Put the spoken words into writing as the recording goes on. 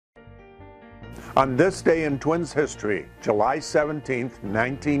On this day in Twins history, July 17th,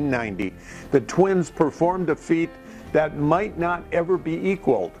 1990, the Twins performed a feat that might not ever be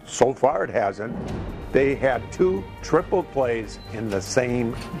equaled. So far it hasn't. They had 2 triple plays in the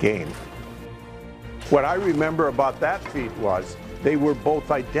same game. What I remember about that feat was they were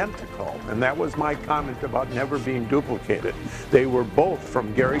both identical, and that was my comment about never being duplicated. They were both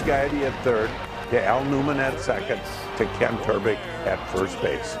from Gary Gaetti at third to Al Newman at second to Ken Turbic at first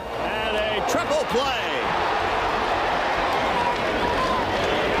base. And a triple play.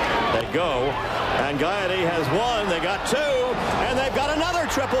 They go, and Gaetti has 1, they got 2, and they've got another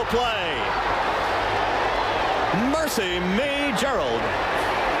triple play. Mercy me, Gerald.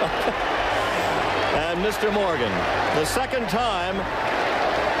 And Mr. Morgan, the second time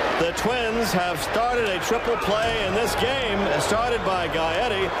the Twins have started a triple play in this game, started by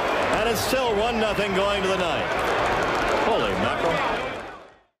Gaetti, and it's still 1-0 going to the ninth. Holy mackerel.